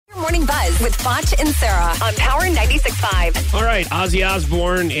Morning Buzz with Fotsch and Sarah on Power 96.5. All right, Ozzy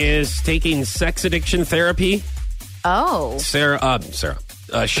Osbourne is taking sex addiction therapy. Oh. Sharon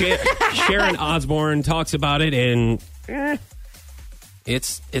Osbourne talks about it, and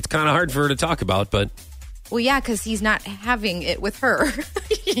it's kind of hard for her to talk about, but... Well, yeah, because he's not having it with her,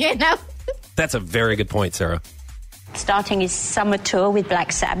 you know? That's a very good point, Sarah. Starting his summer tour with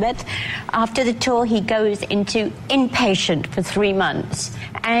Black Sabbath. After the tour, he goes into inpatient for 3 months.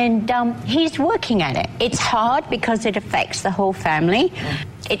 And he's working at it. It's hard because it affects the whole family.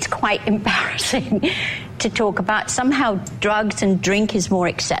 It's quite embarrassing to talk about. Somehow drugs and drink is more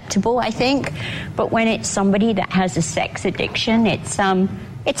acceptable, I think. But when it's somebody that has a sex addiction, it's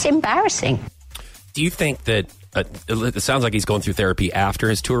embarrassing. Do you think that... it sounds like he's going through therapy after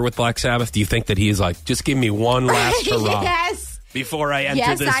his tour with Black Sabbath. Do you think that he's like, just give me one last hurrah before I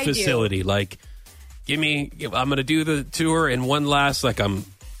enter this facility? Do. Like, I'm going to do the tour and one last,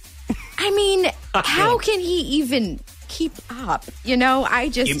 how can he even keep up? You know,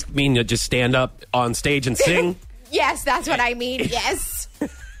 You mean just stand up on stage and sing? Yes, that's what I mean. Yes.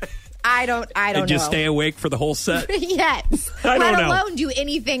 I don't know. Just stay awake for the whole set? Yes. I don't know. Let alone do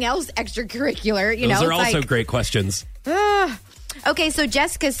anything else extracurricular. Those are also great questions. Okay, so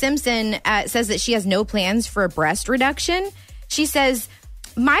Jessica Simpson says that she has no plans for a breast reduction. She says,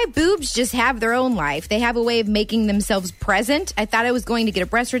 my boobs just have their own life. They have a way of making themselves present. I thought I was going to get a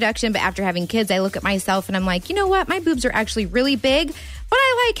breast reduction, but after having kids, I look at myself and I'm like, you know what? My boobs are actually really big, but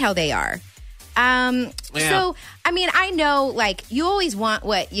I like how they are. So, I know, you always want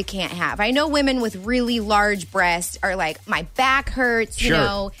what you can't have. I know women with really large breasts are like, my back hurts, sure. You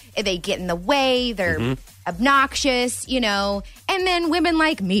know, they get in the way, they're obnoxious, you know, and then women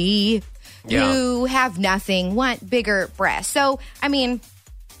like me who have nothing want bigger breasts. So, And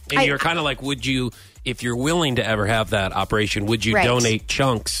you're kind of like, would you, if you're willing to ever have that operation, would you donate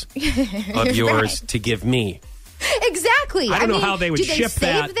chunks of yours to give me? Exactly. I don't know how they would ship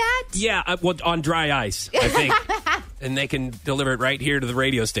that. Yeah, on dry ice, I think. And they can deliver it right here to the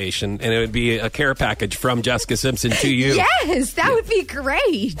radio station, and it would be a care package from Jessica Simpson to you. Yes, that would be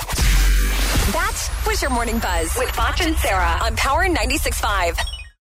great. That was your Morning Buzz with Fotsch and Sarah on Power 96.5.